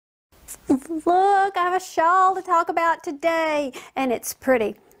Look, I have a shawl to talk about today, and it's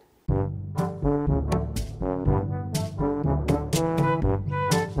pretty.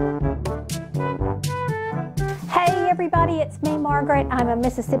 Hey everybody, it's me, Margaret. I'm a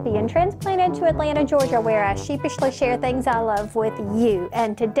Mississippian transplanted to Atlanta, Georgia, where I sheepishly share things I love with you.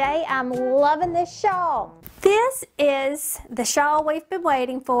 And today I'm loving this shawl. This is the shawl we've been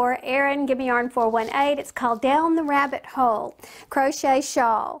waiting for. Erin, give me yarn 418. It's called Down the Rabbit Hole Crochet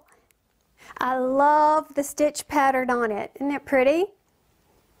Shawl. I love the stitch pattern on it. Isn't it pretty?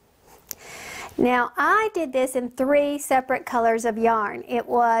 Now, I did this in 3 separate colors of yarn. It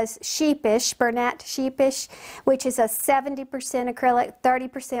was Sheepish, Bernat Sheepish, which is a 70% acrylic,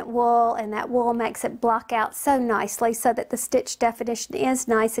 30% wool, and that wool makes it block out so nicely so that the stitch definition is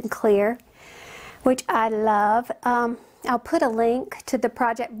nice and clear, which I love. I'll put a link to the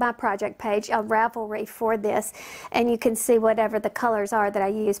my project page on Ravelry for this, and you can see whatever the colors are that I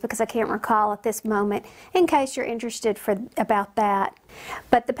use because I can't recall at this moment, in case you're interested about that.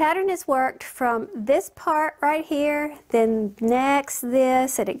 But the pattern has worked from this part right here, then next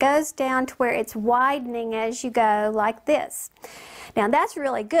this, and it goes down to where it's widening as you go like this. Now that's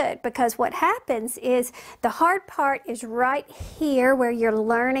really good because what happens is the hard part is right here where you're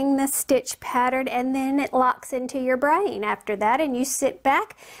learning the stitch pattern, and then it locks into your brain after that, and you sit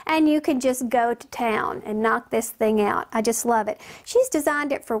back and you can just go to town and knock this thing out. I just love it. She's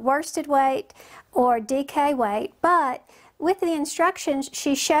designed it for worsted weight or DK weight, but with the instructions,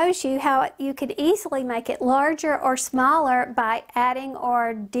 she shows you how you could easily make it larger or smaller by adding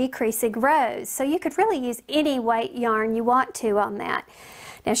or decreasing rows. So you could really use any weight yarn you want to on that.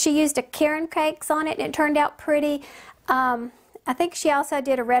 Now she used a Caron cakes on it and it turned out pretty. I think she also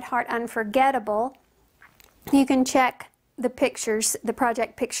did a Red Heart Unforgettable. You can check the pictures, the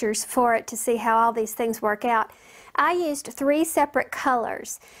project pictures for it to see how all these things work out. I used 3 separate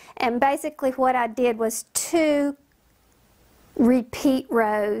colors, and basically what I did was 2 repeat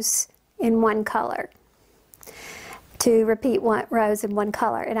rows in one color. 2 repeat rows in one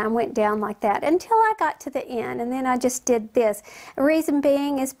color, and I went down like that until I got to the end, and then I just did this. The reason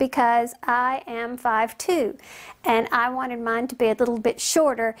being is because I am 5'2", and I wanted mine to be a little bit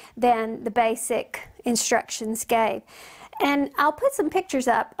shorter than the basic instructions gave. And I'll put some pictures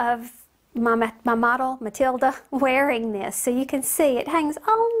up of my model, Matilda, wearing this so you can see it hangs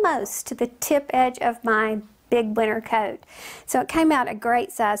almost to the tip edge of my big winter coat. So it came out a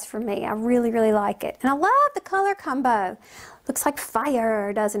great size for me. I really, really like it. And I love the color combo. Looks like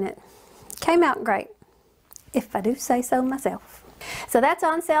fire, doesn't it? Came out great, if I do say so myself. So that's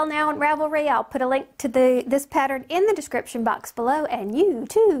on sale now on Ravelry. I'll put a link to this pattern in the description box below, and you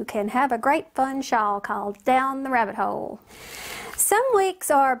too can have a great fun shawl called Down the Rabbit Hole. Some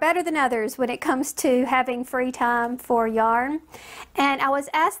weeks are better than others when it comes to having free time for yarn. And I was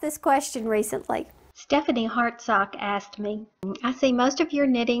asked this question recently. Stephanie Hartsock asked me, I see most of your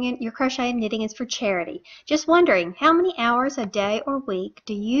knitting and your crochet and knitting is for charity. Just wondering, how many hours a day or week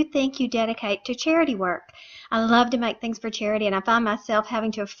do you think you dedicate to charity work? I love to make things for charity, and I find myself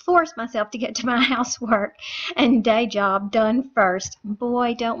having to force myself to get to my housework and day job done first.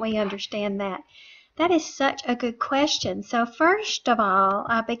 Boy, don't we understand that. That is such a good question. So first of all,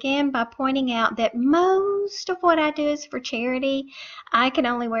 I began by pointing out that most of what I do is for charity. I can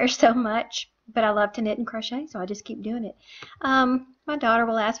only wear so much, but I love to knit and crochet, so I just keep doing it. My daughter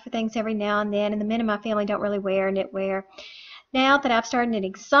will ask for things every now and then, and the men in my family don't really wear knitwear. Now that I've started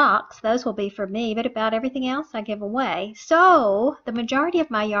knitting socks, those will be for me, but about everything else I give away. So the majority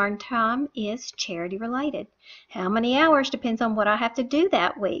of my yarn time is charity related. How many hours depends on what I have to do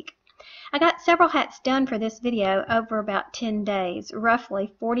that week. I got several hats done for this video over about 10 days,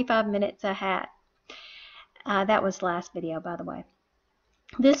 roughly 45 minutes a hat. That was last video, by the way.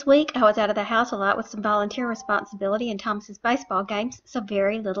 This week, I was out of the house a lot with some volunteer responsibility and Thomas's baseball games, so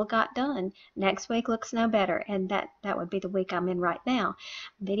very little got done. Next week looks no better, and that would be the week I'm in right now.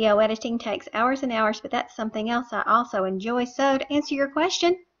 Video editing takes hours and hours, but that's something else I also enjoy. So to answer your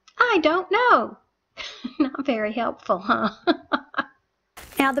question, I don't know. Not very helpful, huh?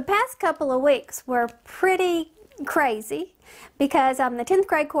 Now, the past couple of weeks were pretty crazy because I'm the 10th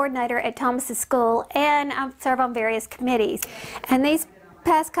grade coordinator at Thomas's school, and I serve on various committees. And these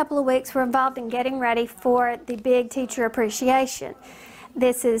past couple of weeks were involved in getting ready for the big teacher appreciation.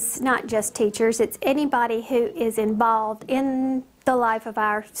 This is not just teachers, it's anybody who is involved in the life of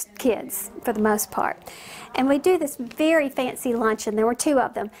our kids for the most part. And we do this very fancy luncheon. There were 2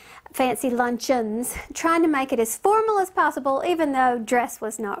 of them, fancy luncheons, trying to make it as formal as possible, even though dress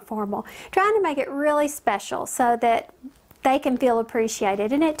was not formal, trying to make it really special so that they can feel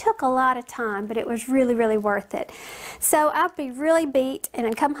appreciated. And it took a lot of time, but it was really, really worth it. So I'll be really beat and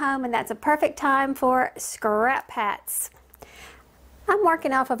then come home, and that's a perfect time for scrap hats. I'm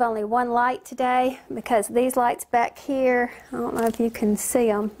working off of only one light today because these lights back here, I don't know if you can see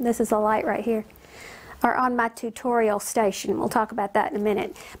them, this is a light right here, are on my tutorial station. We'll talk about that in a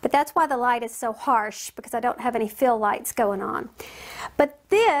minute. But that's why the light is so harsh, because I don't have any fill lights going on. But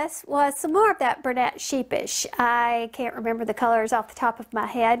this was some more of that brunette sheepish. I can't remember the colors off the top of my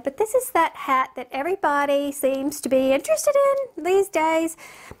head, but this is that hat that everybody seems to be interested in these days.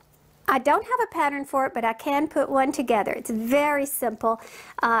 I don't have a pattern for it, but I can put one together. It's very simple.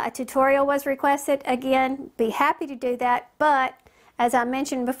 A tutorial was requested. Again, be happy to do that, but as I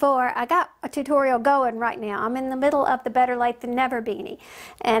mentioned before, I got a tutorial going right now. I'm in the middle of the Better Late Than Never beanie,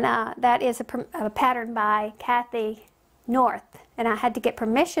 and that is a pattern by Kathy North, and I had to get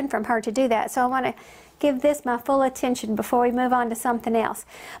permission from her to do that. So I want to give this my full attention before we move on to something else.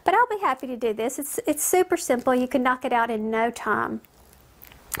 But I'll be happy to do this. It's super simple. You can knock it out in no time.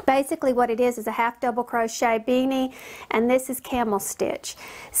 Basically what it is a half double crochet beanie, and this is camel stitch.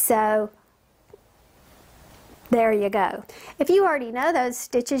 So there you go. If you already know those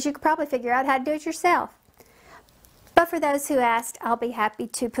stitches, you could probably figure out how to do it yourself. But for those who asked, I'll be happy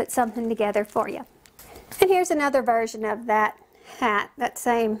to put something together for you. And here's another version of that hat, that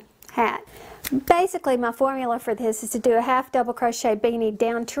same hat. Basically, my formula for this is to do a half double crochet beanie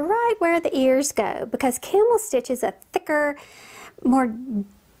down to right where the ears go, because camel stitch is a thicker, more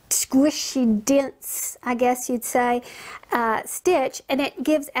squishy, dense, I guess you'd say, stitch, and it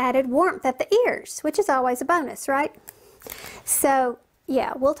gives added warmth at the ears, which is always a bonus, right? So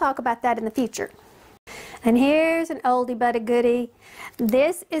yeah, we'll talk about that in the future. And here's an oldie but a goodie.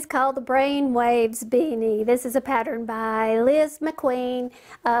 This is called the Brainwaves beanie. This is a pattern by Liz McQueen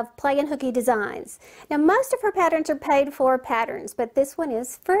of 𝖡𴘋ⴜ Designs. Now, most of her patterns are paid for patterns, but this one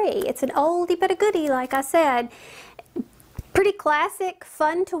is free. It's an oldie but a goodie, like I said. Pretty classic,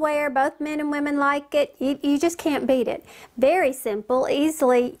 fun to wear. Both men and women like it. You just can't beat it. Very simple,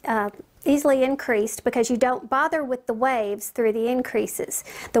 easily increased, because you don't bother with the waves through the increases.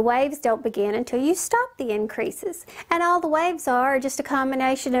 The waves don't begin until you stop the increases. And all the waves are just a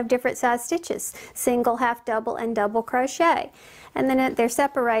combination of different size stitches, single, half double, and double crochet. And then they're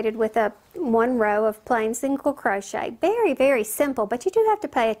separated with one row of plain single crochet. Very, very simple, but you do have to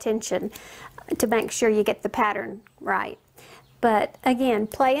pay attention to make sure you get the pattern right. But again,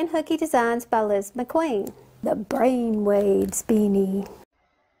 𝖡𴘋ⴜ Designs by Liz McQueen. The Brainwaves beanie.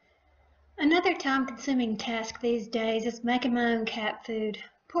 Another time-consuming task these days is making my own cat food.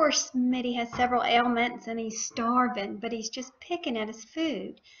 Poor Smitty has several ailments and he's starving, but he's just picking at his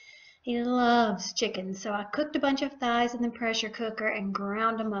food. He loves chicken, so I cooked a bunch of thighs in the pressure cooker and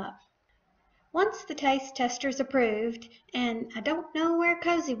ground them up. Once the taste testers approved, and I don't know where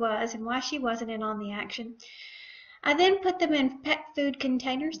Cozy was and why she wasn't in on the action, I then put them in pet food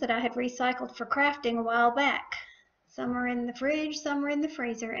containers that I had recycled for crafting a while back. Some are in the fridge, some are in the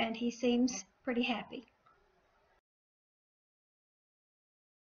freezer, and he seems pretty happy.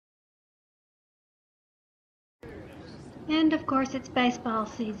 And of course it's baseball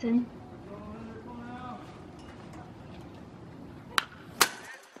season.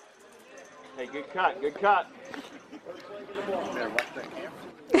 Hey, good cut, good cut.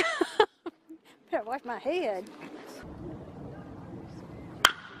 Better watch my head.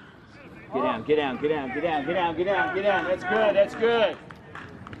 Get down, get down, get down, get down, get down, get down, get down. That's good, that's good.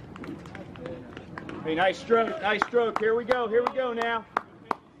 Hey, nice stroke, nice stroke. Here we go now.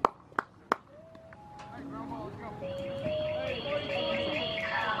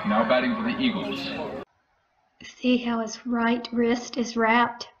 Now batting for the Eagles. See how his right wrist is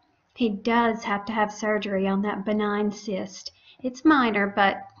wrapped? He does have to have surgery on that benign cyst. It's minor,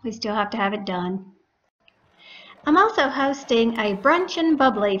 but we still have to have it done. I'm also hosting a brunch and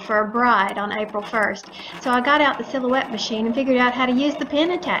bubbly for a bride on April 1st, so I got out the silhouette machine and figured out how to use the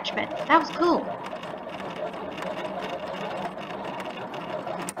pin attachment. That was cool.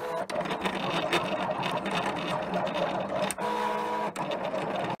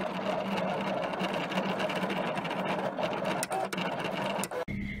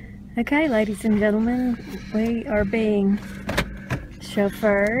 Okay, ladies and gentlemen, we are being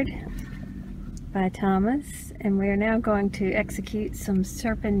chauffeured by Thomas, and we are now going to execute some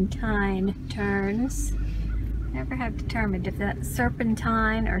serpentine turns. Never have determined if that's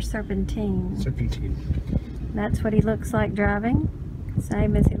serpentine or serpentine. Serpentine. That's what he looks like driving,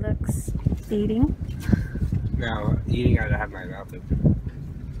 same as he looks eating. Now, eating, I have my mouth open.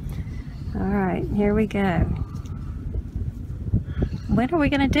 Alright, here we go. When are we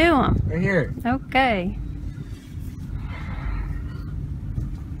going to do them? Right here. Okay.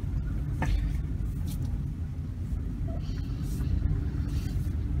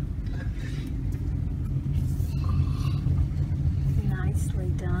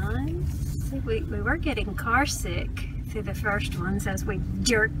 we were getting car sick through the first ones as we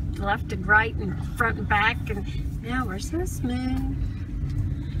jerked left and right and front and back, and now we're so smooth.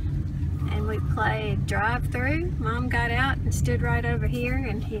 And we played drive-through. Mom got out and stood right over here,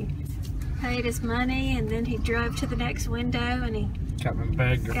 and he paid his money, and then he drove to the next window, and he got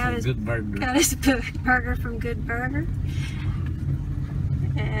my burger from Good Burger. Got his burger from Good Burger.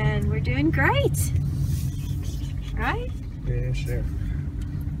 And we're doing great, right? Yeah, sure.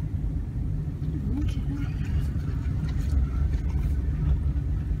 Okay.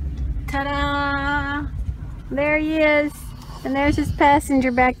 Ta-da! There he is. And there's his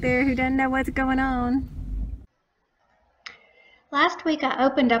passenger back there who doesn't know what's going on. Last week I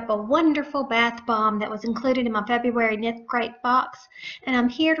opened up a wonderful bath bomb that was included in my February knit crate box, and I'm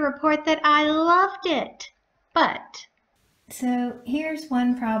here to report that I loved it. So here's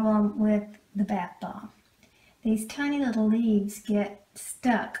one problem with the bath bomb. These tiny little leaves get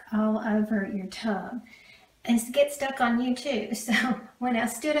stuck all over your tub. And it gets stuck on you too. So when I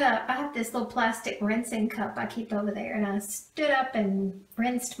stood up, I have this little plastic rinsing cup I keep over there, and I stood up and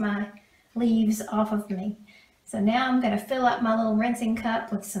rinsed my leaves off of me. So now I'm going to fill up my little rinsing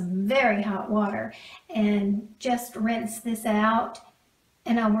cup with some very hot water and just rinse this out,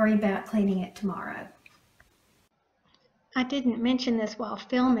 and I'll worry about cleaning it tomorrow. I didn't mention this while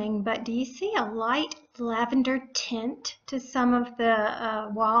filming, but do you see a light lavender tint to some of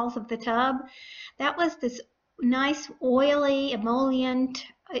the walls of the tub? That was this nice oily emollient.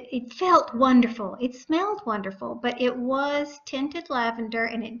 It felt wonderful. It smelled wonderful, but it was tinted lavender,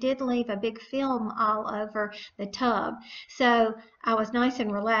 and it did leave a big film all over the tub. So I was nice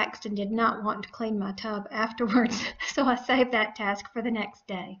and relaxed and did not want to clean my tub afterwards, so I saved that task for the next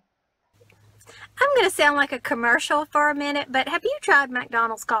day. I'm going to sound like a commercial for a minute, but have you tried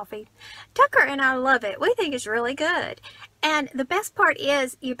McDonald's coffee? Tucker and I love it. We think it's really good. And the best part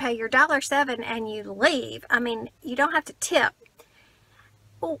is you pay your $1.07 and you leave. I mean, you don't have to tip.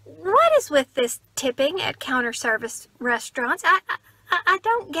 What is with this tipping at counter service restaurants? I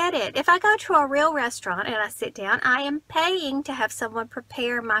don't get it. If I go to a real restaurant and I sit down, I am paying to have someone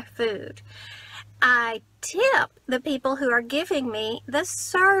prepare my food. I tip the people who are giving me the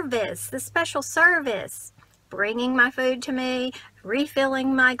service, the special service, bringing my food to me,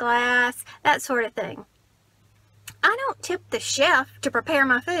 refilling my glass, that sort of thing. I don't tip the chef to prepare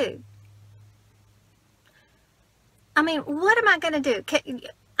my food. I mean, what am I going to do?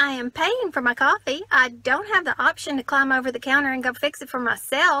 I am paying for my coffee. I don't have the option to climb over the counter and go fix it for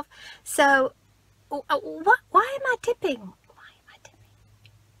myself. So, why am I tipping?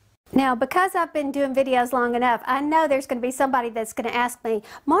 Now, because I've been doing videos long enough, I know there's going to be somebody that's going to ask me,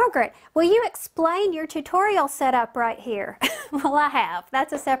 Margaret, will you explain your tutorial setup right here? Well, I have.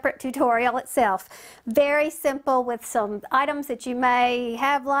 That's a separate tutorial itself. Very simple, with some items that you may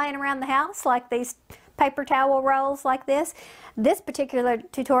have lying around the house, like these paper towel rolls like this. This particular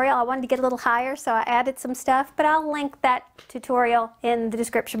tutorial, I wanted to get a little higher, so I added some stuff, but I'll link that tutorial in the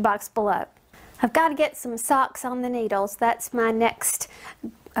description box below. I've got to get some socks on the needles. That's my next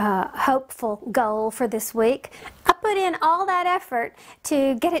hopeful goal for this week. I put in all that effort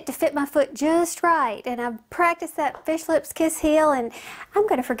to get it to fit my foot just right, and I've practiced that fish lips kiss heel, and I'm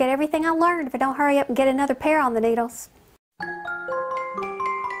going to forget everything I learned if I don't hurry up and get another pair on the needles.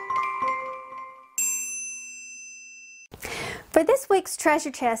 For this week's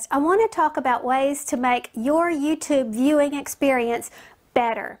treasure chest, I want to talk about ways to make your YouTube viewing experience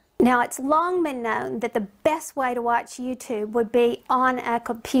better. Now, it's long been known that the best way to watch YouTube would be on a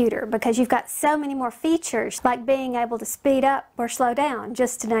computer, because you've got so many more features, like being able to speed up or slow down,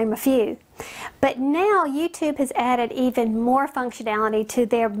 just to name a few. But now YouTube has added even more functionality to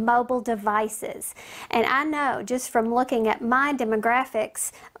their mobile devices. And I know just from looking at my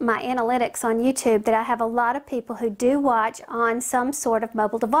demographics, my analytics on YouTube, that I have a lot of people who do watch on some sort of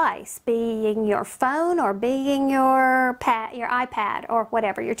mobile device, being your phone or being your iPad or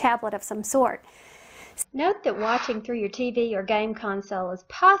whatever, your tablet of some sort. Note that watching through your TV or game console is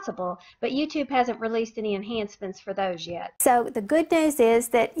possible, but YouTube hasn't released any enhancements for those yet. So the good news is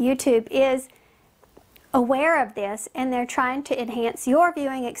that YouTube is aware of this, and they're trying to enhance your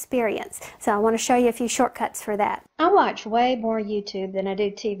viewing experience. So I want to show you a few shortcuts for that. I watch way more YouTube than I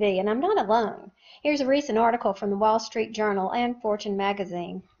do TV, and I'm not alone. Here's a recent article from the Wall Street Journal and Fortune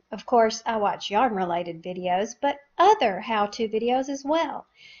magazine. Of course, I watch yarn-related videos, but other how-to videos as well.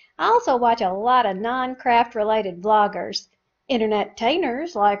 I also watch a lot of non-craft related bloggers,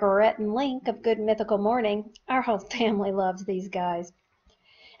 internet-tainers like Rhett and Link of Good Mythical Morning. Our whole family loves these guys.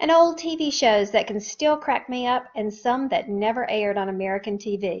 And old TV shows that can still crack me up, and some that never aired on American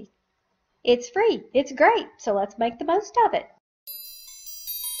TV. It's free, it's great, so let's make the most of it.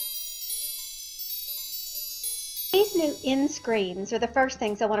 These new end screens are the first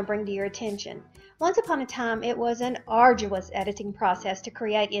things I want to bring to your attention. Once upon a time, it was an arduous editing process to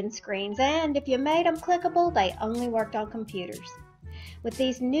create end screens, and if you made them clickable, they only worked on computers. With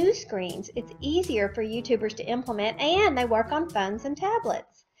these new screens, it's easier for YouTubers to implement, and they work on phones and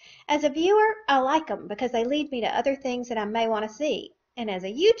tablets. As a viewer, I like them because they lead me to other things that I may want to see. And as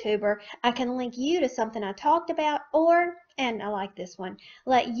a YouTuber, I can link you to something I talked about, or, and I like this one,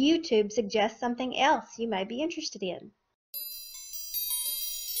 let YouTube suggest something else you may be interested in.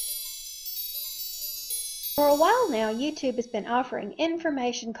 For a while now, YouTube has been offering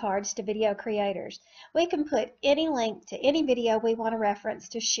information cards to video creators. We can put any link to any video we want to reference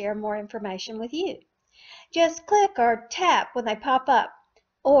to share more information with you. Just click or tap when they pop up,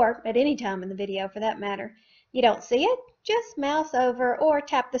 or at any time in the video for that matter. You don't see it? Just mouse over or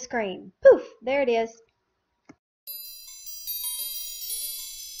tap the screen. Poof! There it is.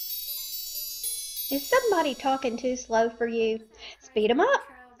 Is somebody talking too slow for you? Speed them up.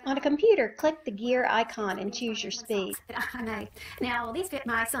 On a computer, click the gear icon and choose your speed. I know. Now, these fit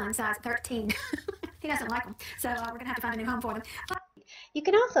my son, size 13. He doesn't like them, so we're going to have to find a new home for them. You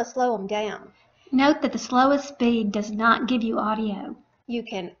can also slow them down. Note that the slowest speed does not give you audio. You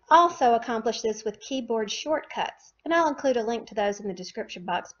can also accomplish this with keyboard shortcuts, and I'll include a link to those in the description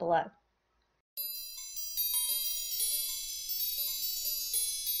box below.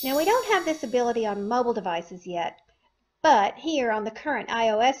 Now, we don't have this ability on mobile devices yet, but here on the current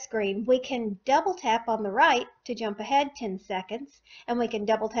iOS screen, we can double tap on the right to jump ahead 10 seconds, and we can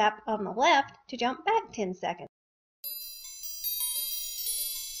double tap on the left to jump back 10 seconds.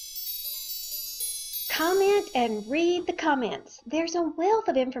 Comment and read the comments. There's a wealth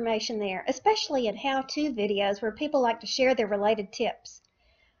of information there, especially in how-to videos where people like to share their related tips.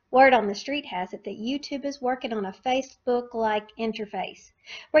 Word on the street has it that YouTube is working on a Facebook-like interface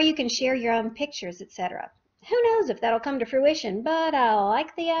where you can share your own pictures, etc. Who knows if that'll come to fruition, but I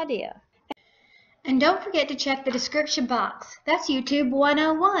like the idea. And don't forget to check the description box. That's YouTube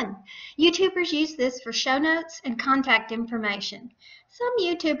 101. YouTubers use this for show notes and contact information. Some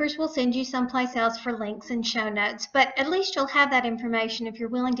YouTubers will send you someplace else for links and show notes, but at least you'll have that information if you're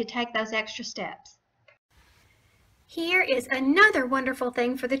willing to take those extra steps. Here is another wonderful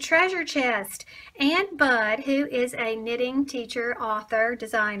thing for the treasure chest. Aunt Bud, who is a knitting teacher, author,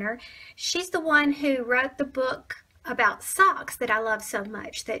 designer, she's the one who wrote the book about socks that I love so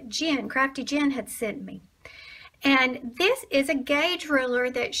much that Crafty Jen had sent me. And this is a gauge ruler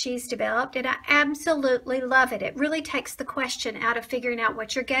that she's developed, and I absolutely love it. It really takes the question out of figuring out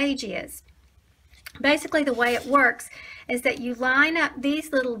what your gauge is. Basically, the way it works is that you line up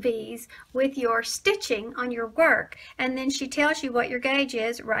these little V's with your stitching on your work, and then she tells you what your gauge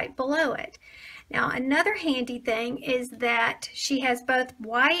is right below it. Now, another handy thing is that she has both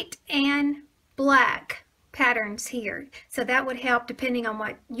white and black patterns here, so that would help depending on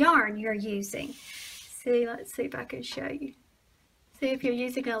what yarn you're using. See, let's see if I can show you. See, if you're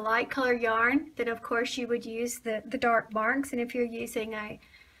using a light color yarn, then of course you would use the dark marks, and if you're using a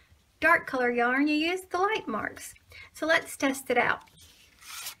dark color yarn, you use the light marks. So let's test it out.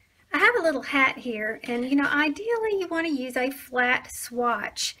 I have a little hat here, and you know, ideally you want to use a flat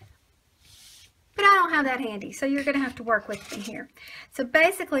swatch, but I don't have that handy, so you're going to have to work with me here. So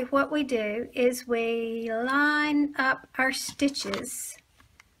basically what we do is we line up our stitches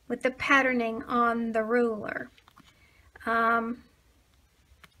with the patterning on the ruler.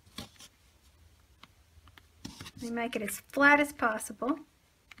 We make it as flat as possible.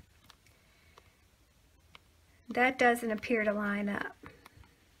 That doesn't appear to line up.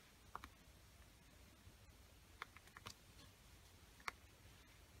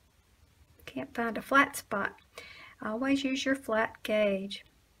 Can't find a flat spot. Always use your flat gauge.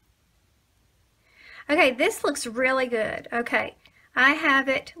 Okay, this looks really good. Okay, I have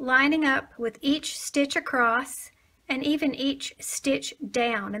it lining up with each stitch across and even each stitch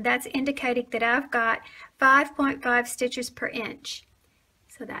down, and that's indicating that I've got 5.5 stitches per inch.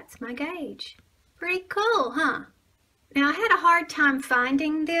 So that's my gauge. Pretty cool, huh? Now, I had a hard time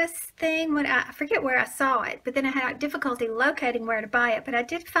finding this thing when I forget where I saw it, but then I had difficulty locating where to buy it, but I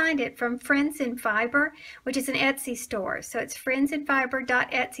did find it from Friends in Fiber, which is an Etsy store. So it's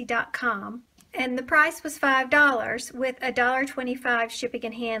friendsinfiber.etsy.com, and the price was $5 with $1.25 shipping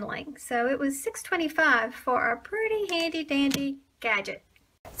and handling. So it was $6.25 for a pretty handy dandy gadget.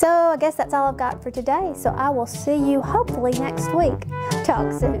 So I guess that's all I've got for today. So I will see you hopefully next week.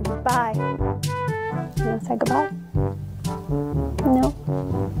 Talk soon. Bye. You want to say goodbye? No?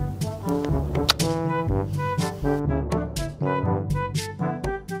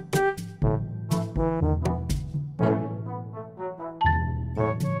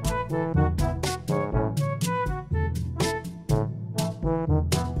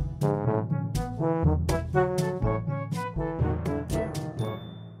 Bye.